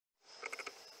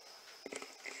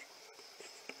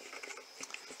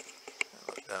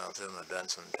around through my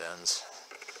Benson pens.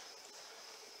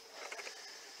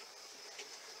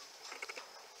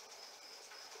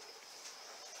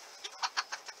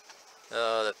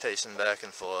 Oh, they're pacing back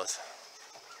and forth.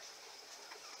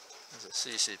 There's a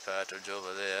CC partridge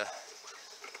over there.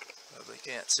 But we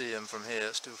can't see them from here,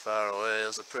 it's too far away.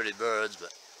 Those are pretty birds,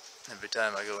 but every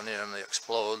time I go near them they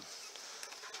explode.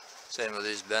 Same with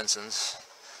these Bensons.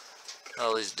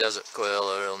 All these desert quail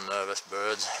are real nervous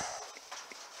birds.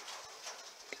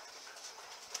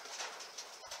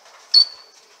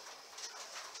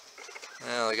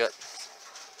 Well, I got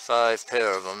 5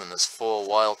 pair of them, and there's 4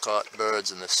 wild-caught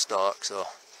birds in this stock, so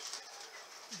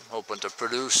I'm hoping to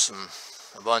produce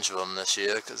a bunch of them this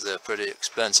year because they're pretty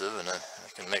expensive and I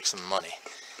can make some money.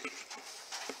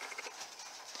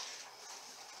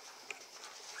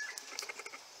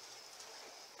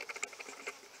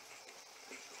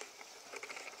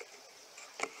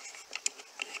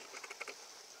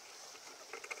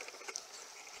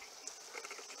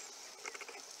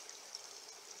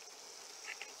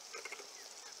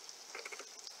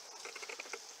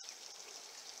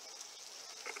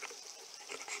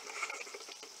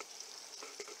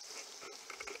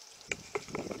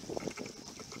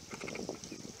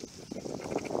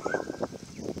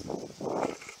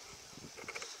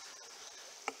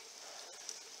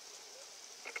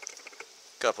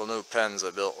 Couple new pens I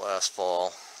built last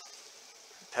fall,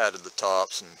 padded the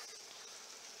tops and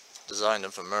designed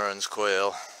them for Murren's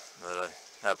quail, but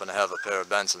I happen to have a pair of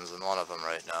Bensons in one of them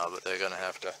right now, but they're going to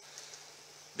have to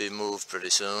be moved pretty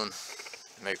soon,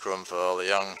 make room for all the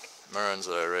young Murrens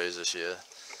that I raised this year.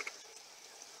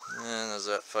 And there's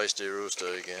that feisty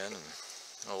rooster again, and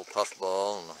an old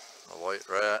puffball and a white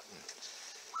rat,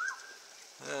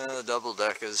 and the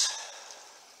double-deckers.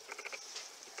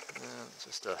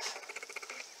 Just a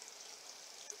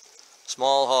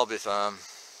small hobby farm,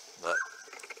 but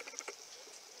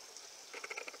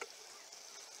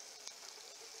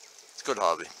it's a good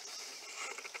hobby.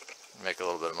 Make a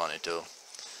little bit of money too.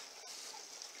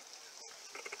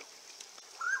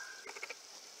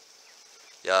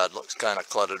 Yard looks kind of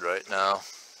cluttered right now.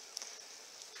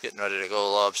 Getting ready to go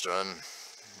lobstering.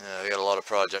 I got a lot of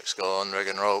projects going,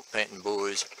 rigging rope, painting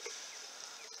buoys,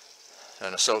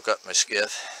 trying to soak up my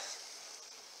skiff.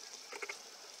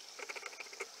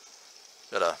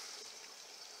 Got a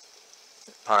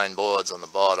pine boards on the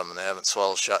bottom and they haven't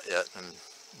swelled shut yet, and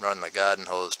run the garden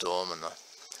hose to them, and the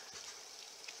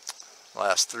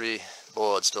last 3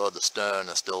 boards toward the stern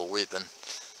are still weeping.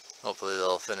 Hopefully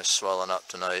they'll finish swelling up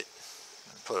tonight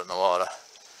and put it in the water.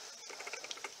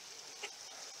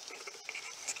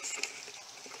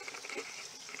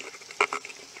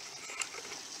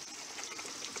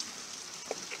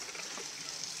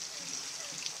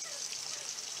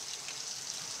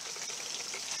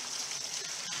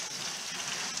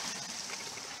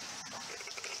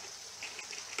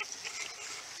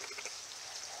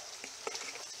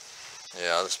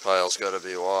 Yeah, this pile's got to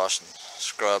be washed and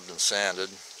scrubbed and sanded.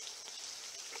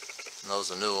 And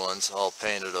those are new ones, all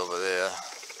painted over there.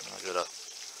 I gotta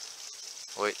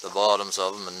weight the bottoms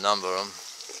of them and number them.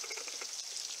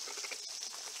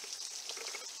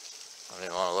 I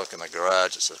didn't want to look in the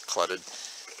garage, it's so cluttered.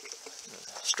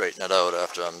 Straighten it out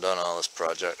after I'm done all this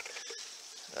project.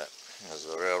 That is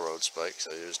the railroad spikes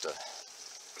I used to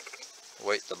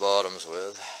weight the bottoms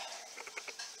with.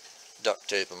 Duct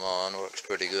tape them on, works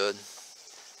pretty good.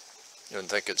 You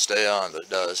wouldn't think it'd stay on, but it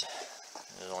does.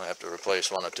 You only have to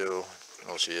replace 1 or 2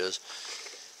 most years.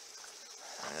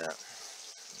 Yeah,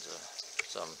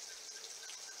 some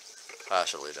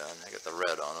partially done. I got the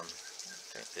red on them.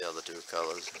 Paint the other 2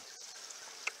 colors.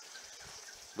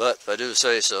 But if I do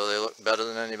say so, they look better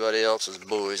than anybody else's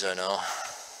buoys I know.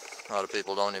 A lot of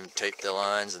people don't even tape their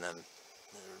lines, and then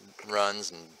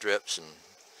runs and drips and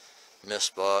miss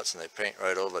spots, and they paint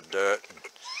right over dirt and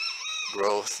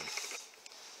growth. And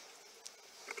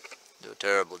do a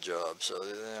terrible job, so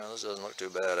this doesn't look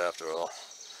too bad after all.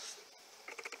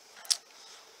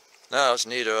 Now it's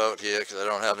neater out here because I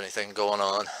don't have anything going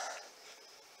on.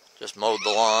 Just mowed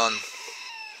the lawn,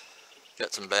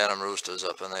 got some Bantam roosters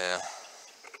up in there,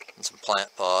 and some plant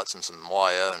pots and some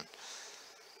wire, and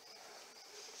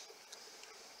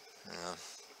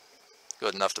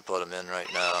good enough to put them in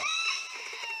right now.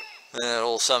 And that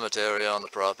old cemetery on the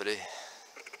property.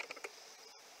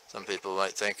 Some people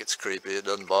might think it's creepy, it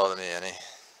doesn't bother me any.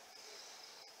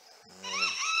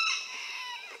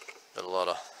 Got a lot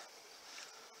of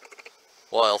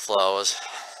wildflowers,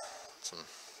 some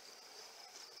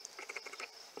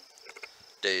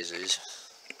daisies.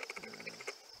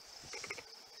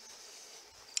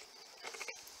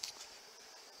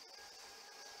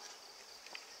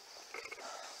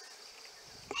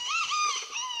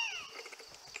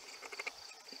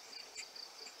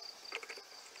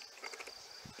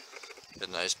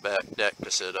 a nice back deck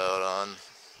to sit out on in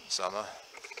summer.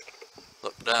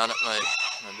 Look down at my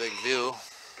big view.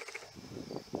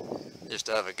 Used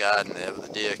to have a garden there, but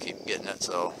the deer keep getting it,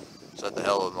 so it's at the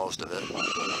hell with most of it.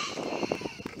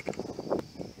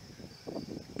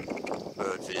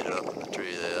 Bird feeder up in the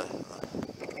tree there.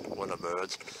 Winter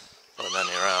birds. Not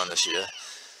many around this year.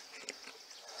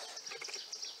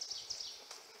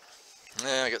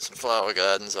 Yeah, I got some flower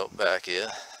gardens out back here.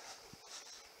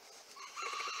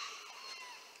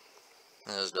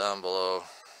 There's down below.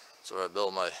 That's where I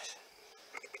build my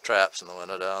traps in the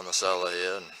winter, down the cellar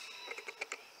here, and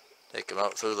take them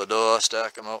out through the door,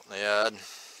 stack them out in the yard.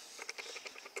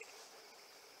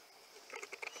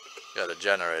 Got a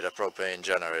generator, propane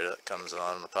generator that comes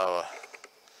on the power.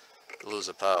 Lose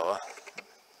the power.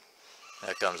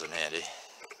 That comes in handy.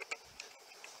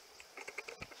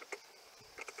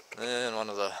 And one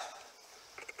of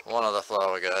the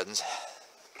flower gardens.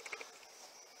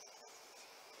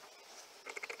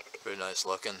 Pretty nice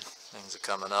looking. Things are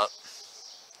coming up.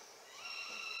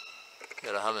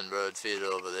 Got a hummingbird feeder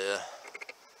over there.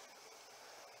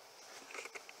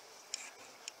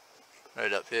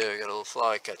 Right up here, got a little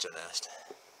flycatcher nest.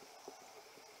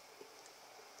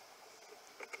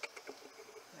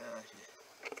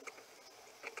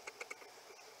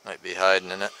 Might be hiding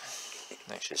in it. I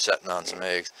think she's setting on some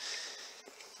eggs.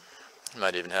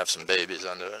 Might even have some babies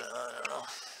under it. I don't know.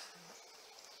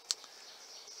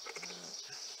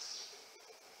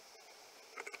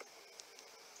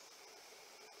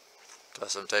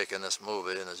 Plus I'm taking this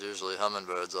movie, and there's usually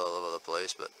hummingbirds all over the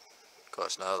place, but of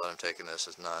course now that I'm taking this,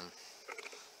 there's none.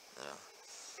 Yeah.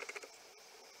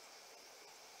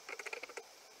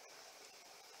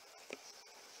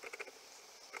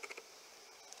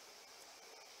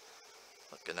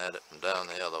 Looking at it from down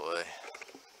the other way.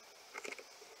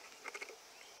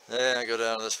 Then I go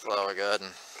down to this flower garden.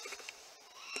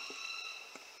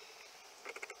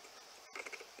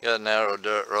 Got a narrow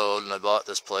dirt road, and I bought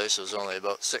this place. There was only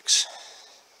about 6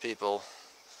 people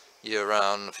year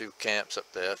round, a few camps up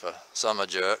there for summer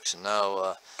jerks, and now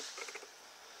of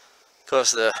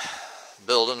course they're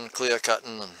building, clear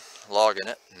cutting and logging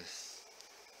it and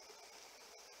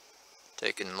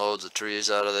taking loads of trees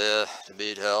out of there to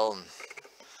beat hell and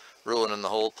ruining the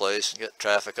whole place and get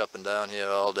traffic up and down here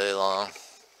all day long.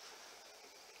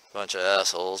 Bunch of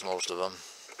assholes, most of them,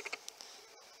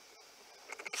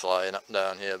 flying up and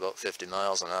down here about 50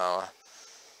 miles an hour.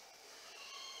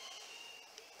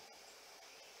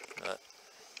 But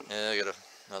yeah, I got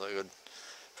another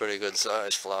pretty good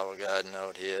sized flower garden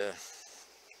out here.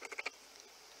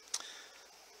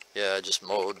 Yeah, I just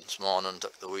mowed this morning,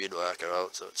 took the weed whacker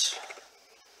out, so it's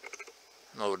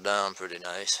mowed down pretty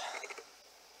nice.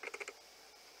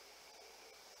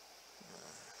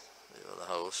 There the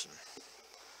house and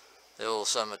the old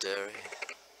cemetery.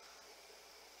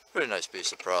 Pretty nice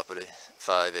piece of property,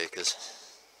 5 acres.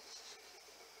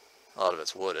 A lot of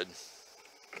it's wooded,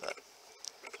 but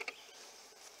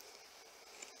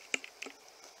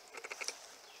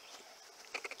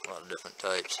a lot of different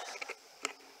types.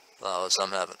 Flowers,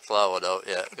 some haven't flowered out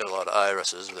yet. Got a lot of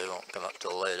irises, they won't come up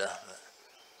till later. But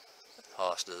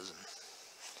hostas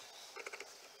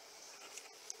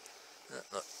and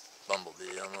look,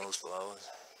 bumblebee on those flowers.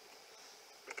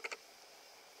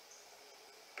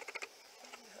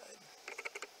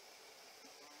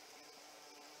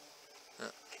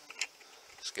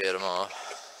 Scared them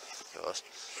off, of course.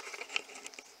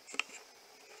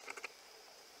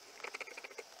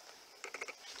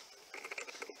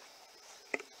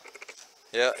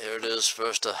 Yeah, here it is,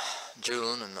 1st of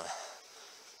June, and the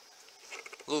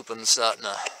lupin's starting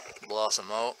to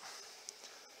blossom out.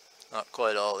 Not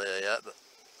quite all there yet, but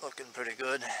looking pretty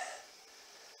good.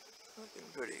 Looking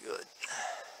pretty good.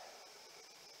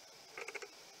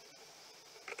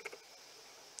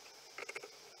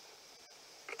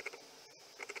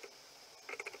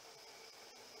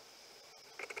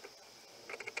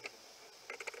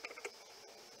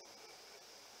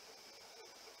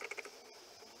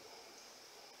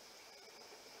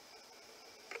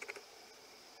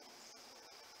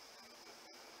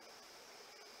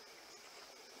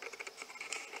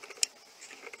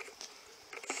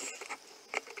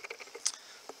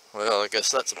 Well, I guess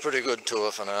that's a pretty good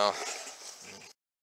tour for now.